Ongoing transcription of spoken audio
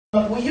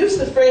We use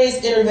the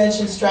phrase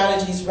intervention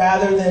strategies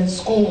rather than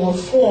school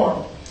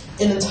reform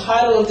in the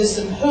title of this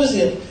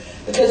symposium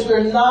because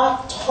we're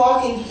not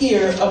talking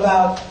here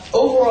about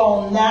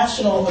overall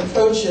national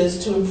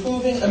approaches to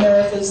improving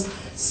America's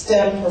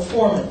STEM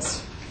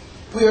performance.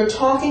 We are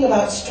talking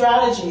about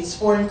strategies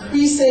for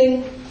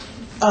increasing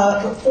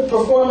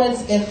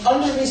performance in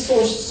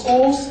under-resourced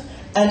schools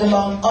and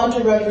among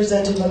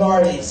underrepresented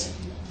minorities.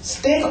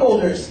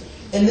 Stakeholders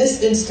in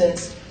this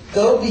instance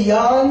go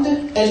beyond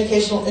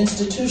educational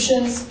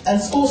institutions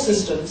and school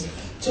systems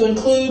to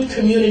include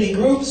community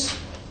groups,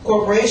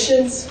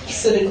 corporations,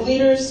 civic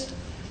leaders,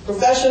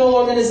 professional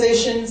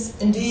organizations,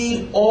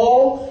 indeed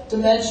all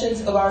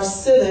dimensions of our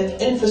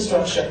civic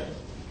infrastructure.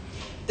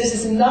 This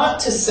is not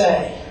to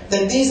say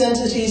that these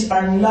entities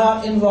are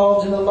not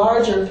involved in the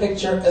larger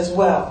picture as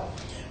well.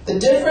 The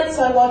difference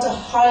I want to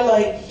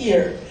highlight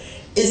here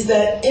is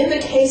that in the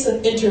case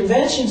of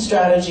intervention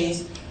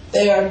strategies,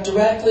 they are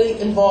directly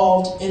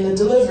involved in the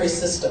delivery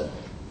system.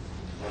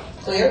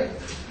 Clear?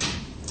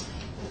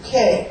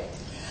 Okay.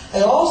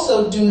 I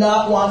also do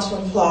not want to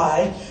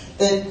imply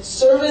that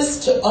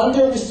service to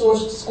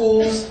under-resourced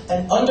schools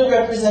and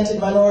underrepresented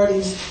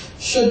minorities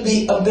should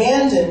be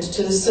abandoned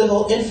to the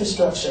civil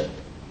infrastructure.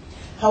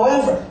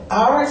 However,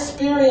 our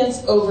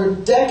experience over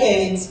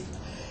decades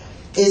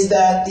is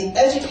that the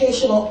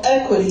educational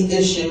equity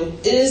issue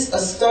is a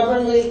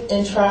stubbornly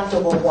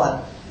intractable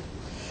one.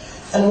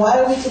 And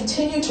while we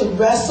continue to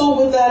wrestle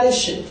with that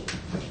issue,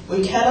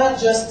 we cannot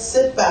just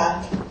sit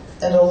back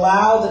and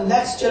allow the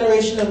next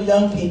generation of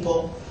young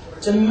people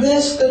to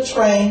miss the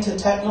train to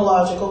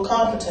technological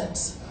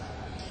competence,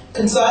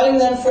 consigning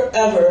them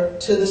forever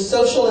to the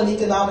social and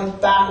economic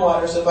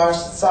backwaters of our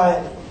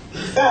society.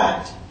 In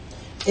fact,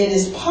 it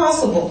is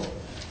possible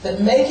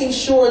that making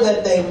sure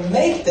that they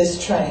make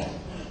this train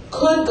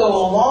could go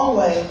a long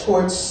way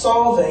towards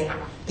solving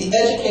the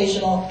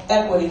educational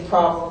equity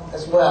problem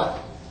as well.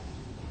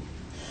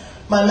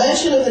 My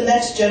mention of the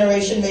next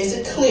generation makes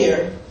it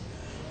clear,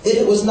 if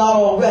it was not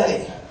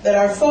already, that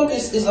our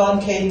focus is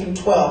on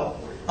K-12,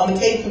 on the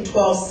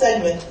K-12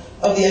 segment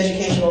of the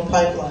educational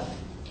pipeline.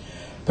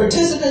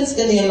 Participants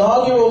in the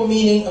inaugural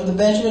meeting of the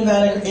Benjamin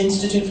Banneker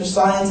Institute for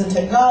Science and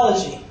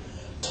Technology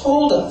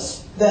told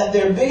us that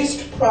their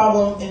biggest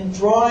problem in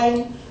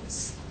drawing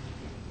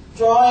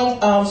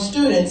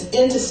students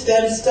into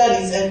STEM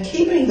studies and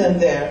keeping them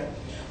there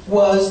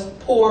was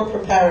poor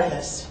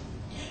preparedness.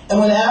 And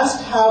when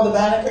asked how the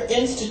Banneker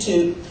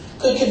Institute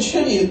could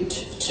contribute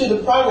to the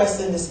progress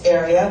in this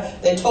area,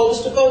 they told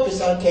us to focus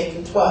on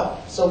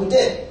K-12. So we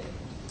did.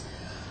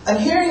 I'm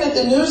hearing that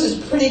the news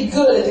is pretty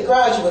good at the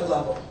graduate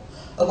level.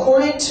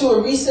 According to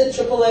a recent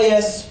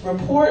AAAS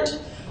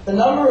report, the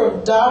number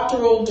of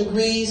doctoral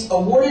degrees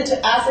awarded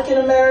to African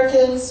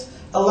Americans,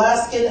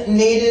 Alaskan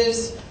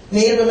Natives,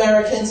 Native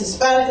Americans,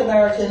 Hispanic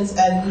Americans,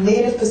 and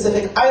Native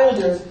Pacific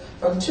Islanders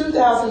from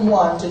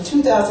 2001 to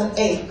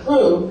 2008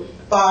 grew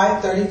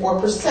by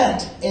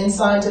 34% in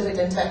scientific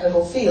and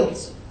technical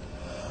fields.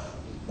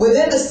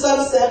 Within the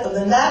subset of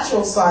the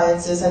natural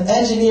sciences and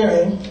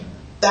engineering,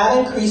 that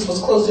increase was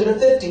closer to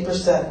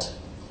 50%.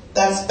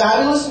 That's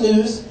fabulous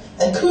news,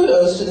 and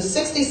kudos to the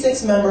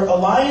 66-member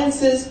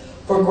alliances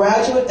for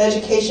graduate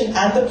education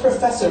and the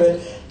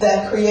professorate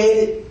that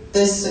created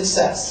this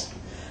success.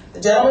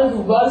 The gentleman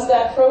who runs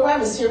that program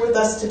is here with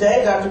us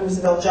today, Dr.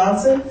 Roosevelt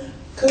Johnson.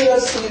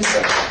 Kudos to you,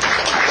 sir.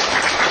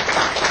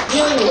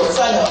 You and yours,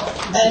 I know.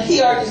 And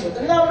he argues with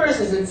the numbers.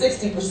 Is it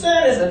 60%?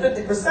 Is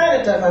it 50%?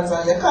 It depends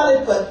on your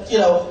cut it, but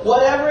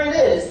whatever it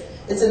is,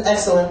 it's an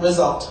excellent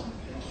result.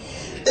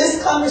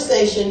 This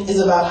conversation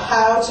is about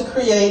how to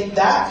create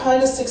that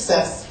kind of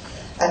success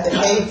at the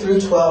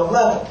K-12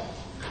 level.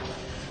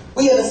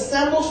 We have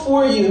assembled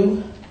for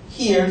you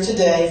here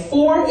today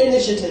 4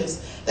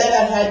 initiatives that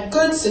have had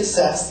good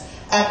success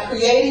at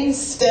creating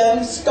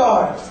STEM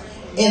stars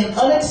in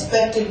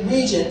unexpected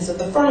regions of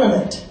the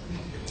firmament.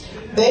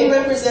 They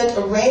represent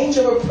a range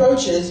of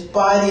approaches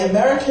by the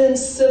American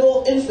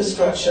civil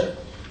infrastructure,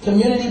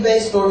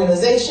 community-based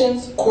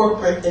organizations,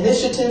 corporate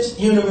initiatives,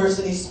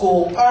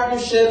 university-school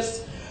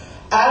partnerships,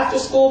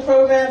 after-school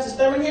programs. Is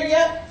Thurman here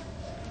yet?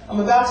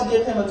 I'm about to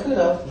give him a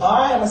kudo.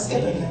 I am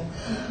skipping him.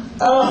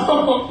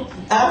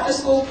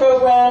 After-school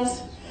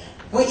programs.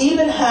 We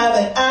even have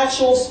an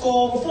actual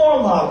school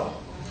reform model.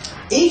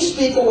 Each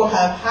speaker will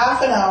have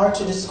half an hour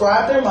to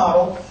describe their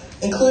model,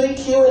 including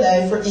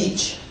Q&A for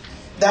each.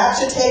 That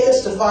should take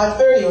us to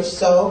 5:30 or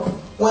so,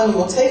 when we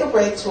will take a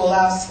break to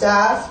allow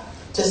staff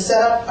to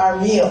set up our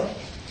meal.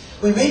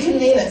 We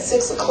reconvene at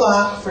 6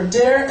 o'clock for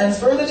dinner and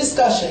further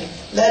discussion,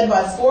 led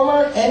by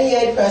former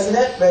NEA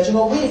President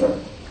Reginald Weaver.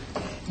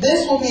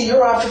 This will be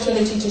your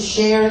opportunity to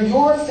share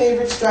your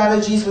favorite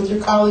strategies with your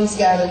colleagues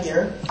gathered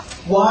here,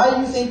 why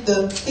you think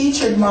the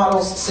featured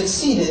models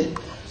succeeded,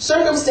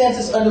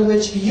 circumstances under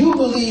which you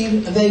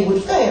believe they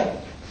would fail,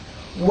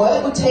 what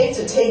it would take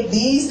to take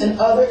these and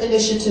other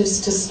initiatives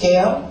to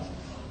scale,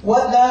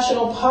 what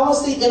national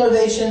policy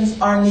innovations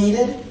are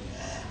needed,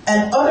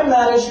 and other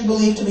matters you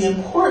believe to be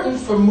important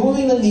for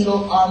moving the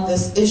needle on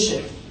this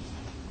issue.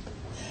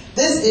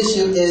 This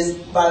issue is,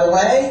 by the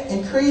way,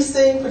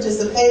 increasing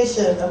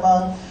participation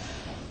among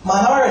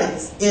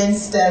minorities in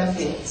STEM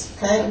fields.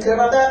 Okay, you clear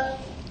about that?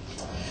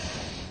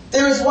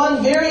 There is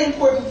one very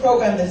important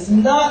program that is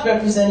not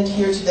represented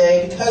here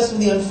today because of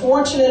the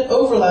unfortunate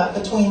overlap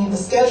between the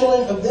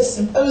scheduling of this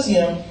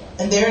symposium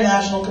and their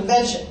national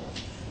convention.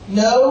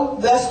 No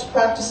best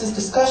practices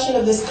discussion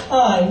of this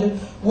kind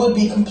would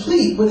be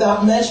complete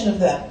without mention of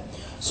them.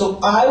 So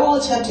I will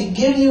attempt to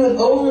give you an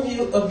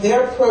overview of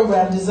their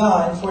program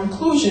design for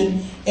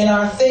inclusion in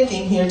our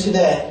thinking here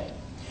today.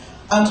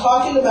 I'm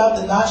talking about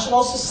the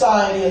National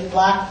Society of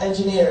Black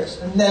Engineers,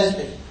 or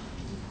NSBE.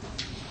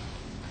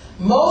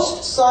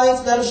 Most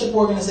science membership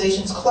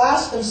organizations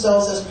class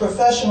themselves as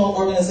professional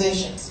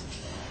organizations.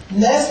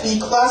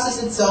 NSBE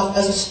classes itself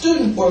as a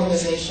student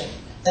organization,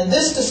 and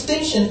this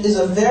distinction is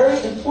a very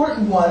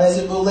important one as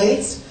it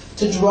relates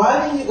to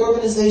driving the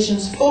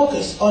organization's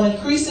focus on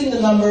increasing the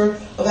number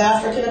of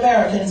African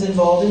Americans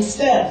involved in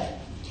STEM.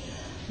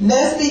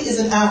 NSBE is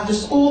an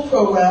after-school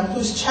program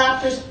whose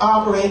chapters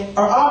are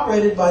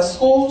operated by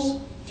schools,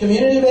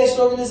 community-based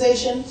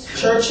organizations,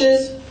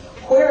 churches,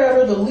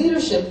 wherever the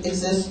leadership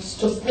exists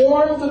to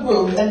form the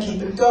group and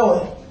keep it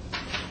going.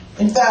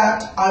 In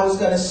fact, I was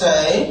going to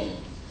say,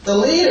 the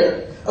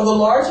leader of the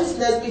largest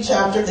NSBE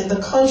chapter in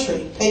the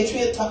country,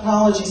 Patriot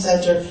Technology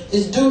Center,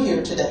 is due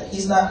here today.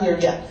 He's not here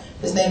yet.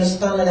 His name is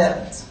Thurman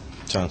Evans.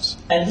 Jones.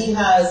 And he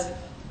has,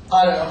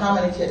 I don't know, how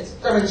many kids?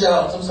 Thurman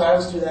Jones, I'm sorry, I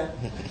always do that.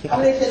 How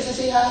many kids does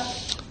he have?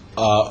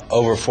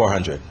 Over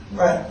 400.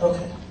 Right,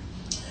 okay.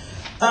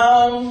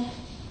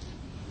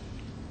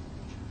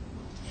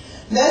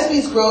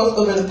 NSBE's growth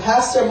over the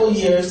past several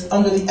years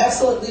under the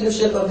excellent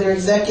leadership of their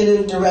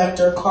executive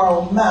director,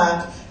 Carl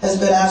Mack, has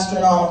been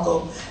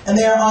astronomical, and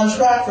they are on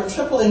track for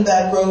tripling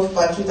that growth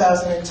by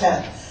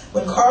 2010.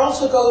 When Carl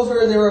took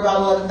over, there were about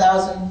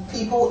 11,000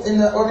 people in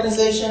the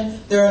organization.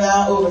 There are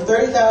now over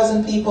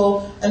 30,000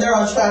 people, and they're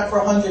on track for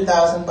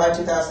 100,000 by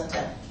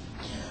 2010.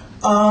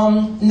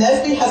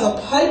 NSBE has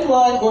a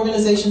pipeline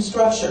organization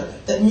structure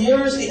that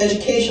mirrors the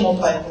educational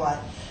pipeline.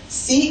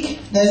 SEEK,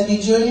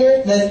 NSBE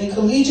Junior, NSBE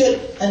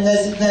Collegiate, and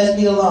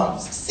NSBE Alums.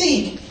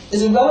 SEEK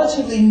is a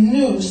relatively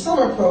new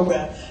summer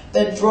program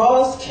that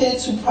draws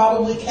kids who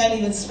probably can't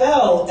even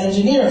spell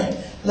engineering,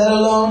 let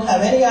alone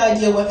have any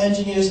idea what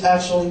engineers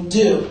actually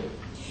do.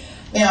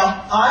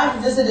 Now,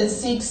 I've visited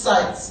SEEK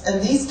sites,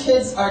 and these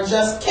kids are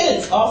just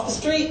kids off the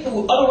street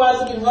who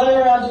otherwise have been running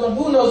around doing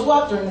who knows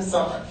what during the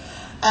summer.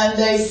 And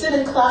they sit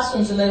in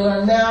classrooms and they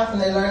learn math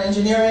and they learn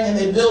engineering and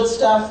they build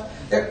stuff.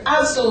 They're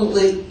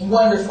absolutely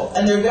wonderful,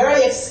 and they're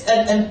very.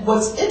 And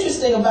what's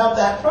interesting about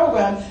that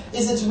program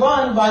is it's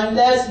run by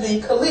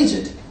NSBE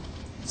Collegiate.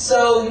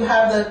 So you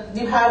have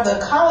the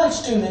college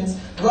students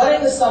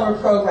running the summer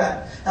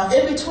program. Now,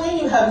 in between,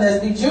 you have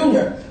NSBE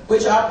Junior,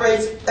 which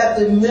operates at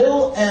the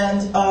middle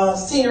and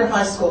senior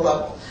high school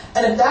level.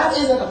 And if that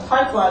isn't a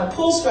pipeline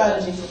pull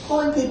strategy for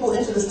pulling people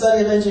into the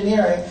study of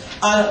engineering,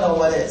 I don't know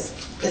what is.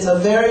 It's a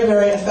very,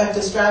 very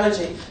effective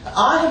strategy.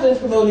 I have been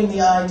promoting the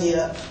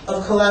idea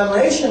of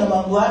collaboration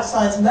among Black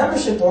Science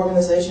membership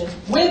organizations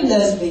with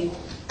NSBE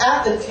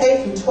at the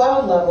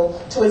K-12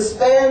 level to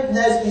expand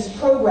NSBE's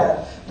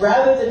program,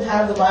 rather than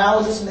have the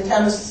biologists and the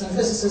chemists and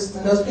physicists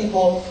and those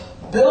people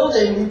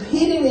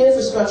repeating the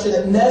infrastructure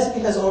that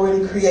NSBE has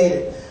already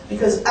created.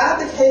 Because at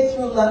the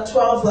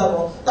K-12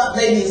 level, not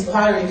maybe as the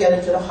higher you get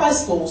into the high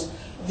schools,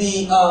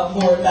 the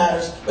more it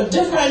matters, but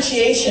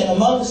differentiation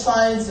among the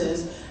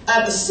sciences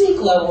at the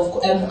SEEK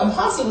level, and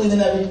possibly the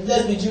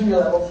NSBE Junior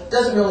level,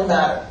 doesn't really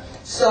matter.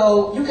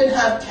 So you can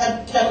have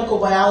chemical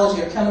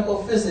biology or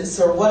chemical physics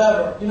or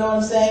whatever, you know what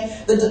I'm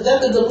saying? The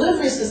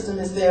delivery system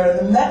is there,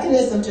 and the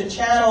mechanism to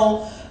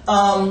channel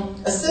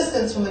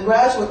assistance from the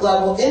graduate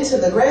level into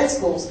the grad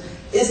schools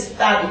is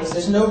fabulous.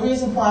 There's no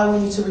reason why we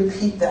need to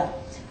repeat that.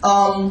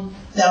 Now,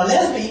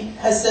 NSBE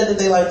has said that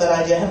they like that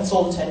idea. I haven't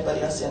sold it to anybody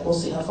else yet. We'll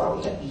see how far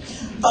we get.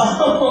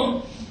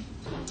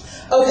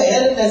 Okay,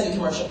 and the NSBE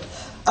commercial.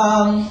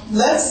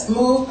 Let's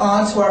move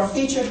on to our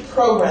featured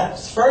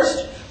programs.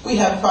 First, we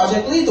have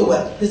Project Lead the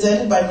Way,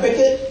 presented by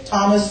Cricket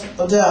Thomas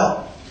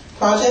Odell.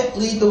 Project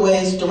Lead the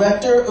Way's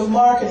Director of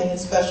Marketing and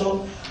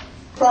Special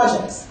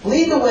Projects.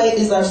 Lead the Way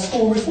is our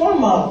school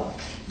reform model.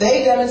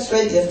 They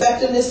demonstrate the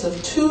effectiveness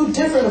of two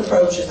different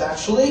approaches,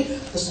 actually,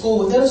 the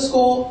school within a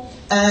school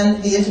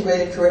and the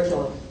integrated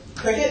curriculum.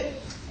 Cricket?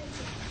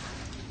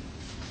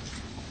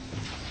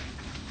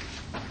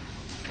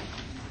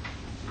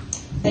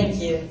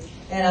 Thank you.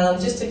 And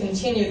just to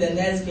continue the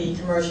NSBE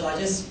commercial, I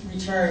just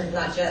returned,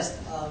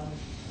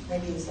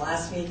 maybe it was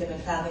last week, I've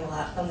been traveling a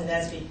lot from the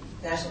NSBE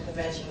National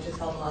Convention, which was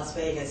held in Las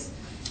Vegas.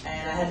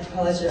 And I had the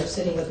pleasure of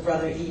sitting with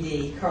Brother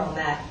E.D., Carl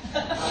Mack,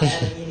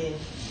 at a meeting.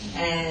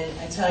 And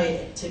I tell you,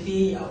 to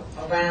be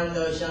around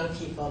those young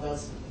people,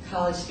 those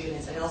college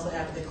students, and also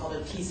have what they call the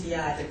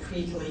PCI, the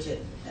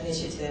Pre-Collegiate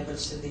Initiative,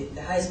 which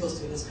the high school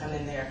students come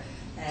in there.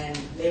 And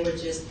they were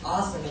just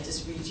awesome. It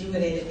just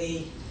rejuvenated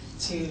me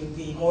to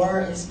be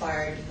more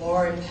inspired,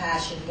 more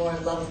impassioned, more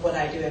in love with what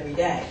I do every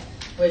day,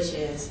 which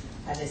is,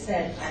 as I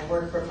said, I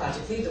work for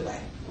Project Lead the Way.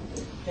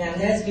 Now,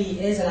 NSBE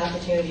is an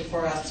opportunity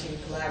for us to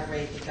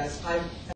collaborate because